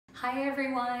Hi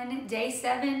everyone, day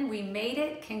 7, we made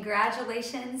it.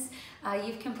 Congratulations.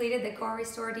 You've completed the Core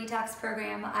Restore Detox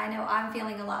program. I know I'm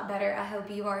feeling a lot better. I hope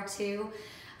you are too.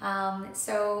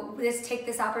 So take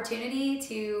this opportunity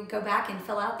to go back and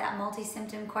fill out that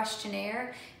multi-symptom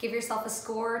questionnaire. Give yourself a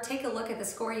score. Take a look at the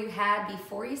score you had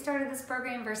before you started this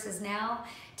program versus now,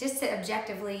 just to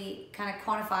objectively kind of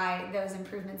quantify those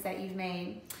improvements that you've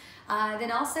made.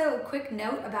 Then also a quick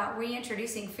note about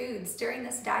reintroducing foods. During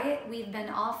this diet, we've been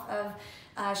off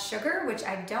of sugar, which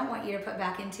I don't want you to put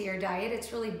back into your diet.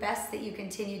 It's really best that you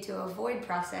continue to avoid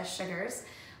processed sugars.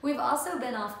 We've also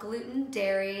been off gluten,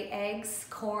 dairy, eggs,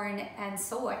 corn, and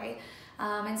soy.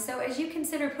 And so as you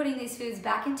consider putting these foods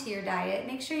back into your diet,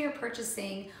 make sure you're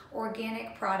purchasing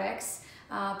organic products.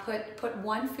 Put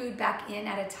one food back in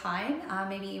at a time,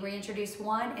 maybe reintroduce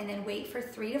one and then wait for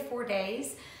 3 to 4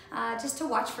 days just to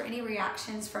watch for any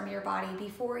reactions from your body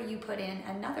before you put in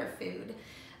another food.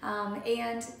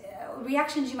 And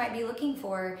reactions you might be looking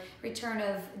for: return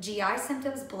of GI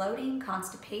symptoms, bloating,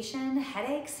 constipation,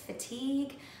 headaches,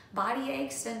 fatigue, body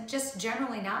aches, and just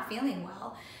generally not feeling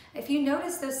well. If you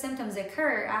notice those symptoms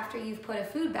occur after you've put a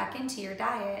food back into your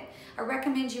diet, I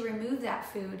recommend you remove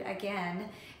that food again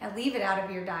and leave it out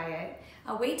of your diet.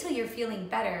 Wait till you're feeling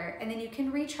better, and then you can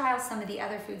retrial some of the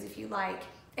other foods if you like.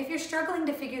 If you're struggling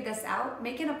to figure this out,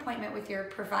 make an appointment with your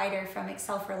provider from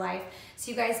Excel for Life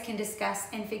so you guys can discuss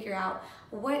and figure out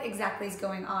what exactly is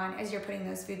going on as you're putting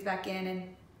those foods back in. And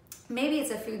maybe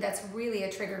it's a food that's really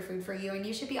a trigger food for you and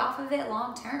you should be off of it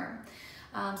long term.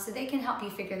 So they can help you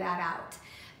figure that out.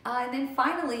 And then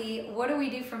finally, what do we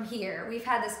do from here? We've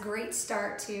had this great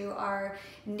start to our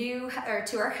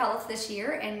health this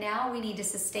year, and now we need to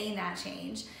sustain that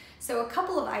change. So a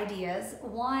couple of ideas.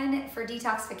 One, for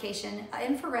detoxification,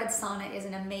 infrared sauna is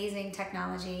an amazing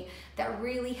technology that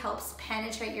really helps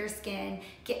penetrate your skin,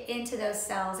 get into those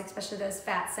cells, especially those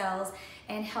fat cells,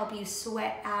 and help you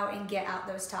sweat out and get out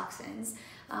those toxins.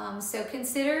 So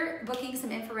consider booking some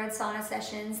infrared sauna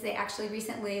sessions. They actually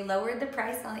recently lowered the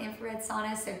price on the infrared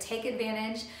sauna, so take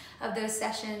advantage of those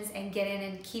sessions and get in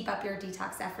and keep up your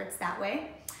detox efforts that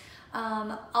way.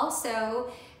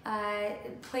 Also,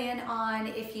 plan on,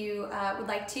 if you would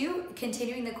like to,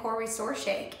 continuing the Core Restore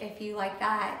Shake. If you like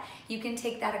that, you can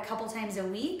take that a couple times a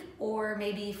week or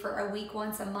maybe for a week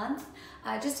once a month,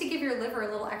 just to give your liver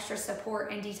a little extra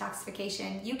support and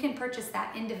detoxification. You can purchase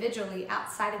that individually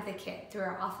outside of the kit through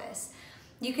our office.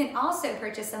 You can also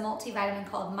purchase a multivitamin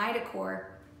called Mitacor.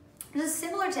 This is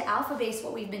similar to Alpha Base,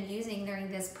 what we've been using during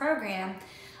this program,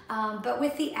 but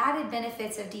with the added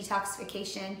benefits of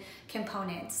detoxification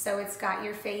components. So it's got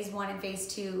your phase 1 and phase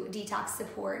 2 detox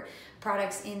support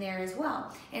products in there as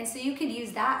well. And so you could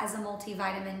use that as a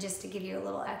multivitamin just to give you a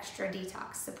little extra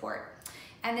detox support.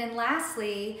 And then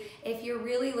lastly, if you're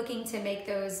really looking to make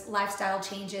those lifestyle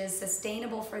changes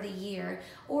sustainable for the year,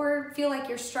 or feel like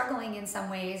you're struggling in some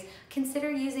ways, consider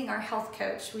using our health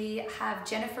coach. We have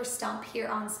Jennifer Stump here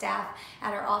on staff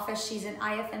at our office. She's an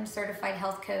IFM certified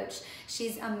health coach.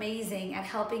 She's amazing at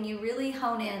helping you really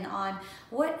hone in on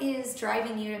what is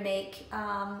driving you to make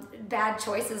bad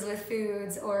choices with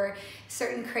foods or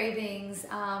certain cravings.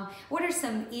 What are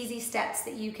some easy steps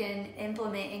that you can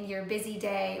implement in your busy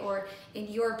day or in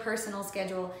your personal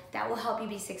schedule that will help you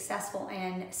be successful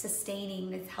in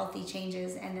sustaining these healthy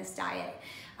changes in this diet.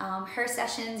 Her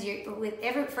sessions,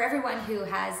 for everyone who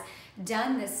has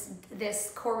done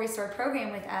this Core Restore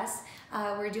program with us,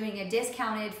 we're doing a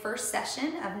discounted first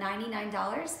session of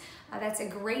 $99. That's a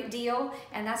great deal,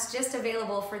 and that's just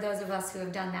available for those of us who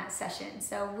have done that session.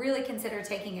 So really consider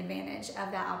taking advantage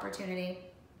of that opportunity.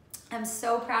 I'm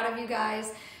so proud of you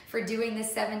guys for doing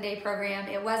this 7-day program.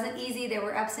 It wasn't easy, there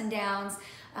were ups and downs,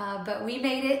 but we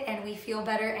made it and we feel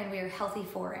better and we are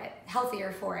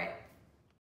healthier for it.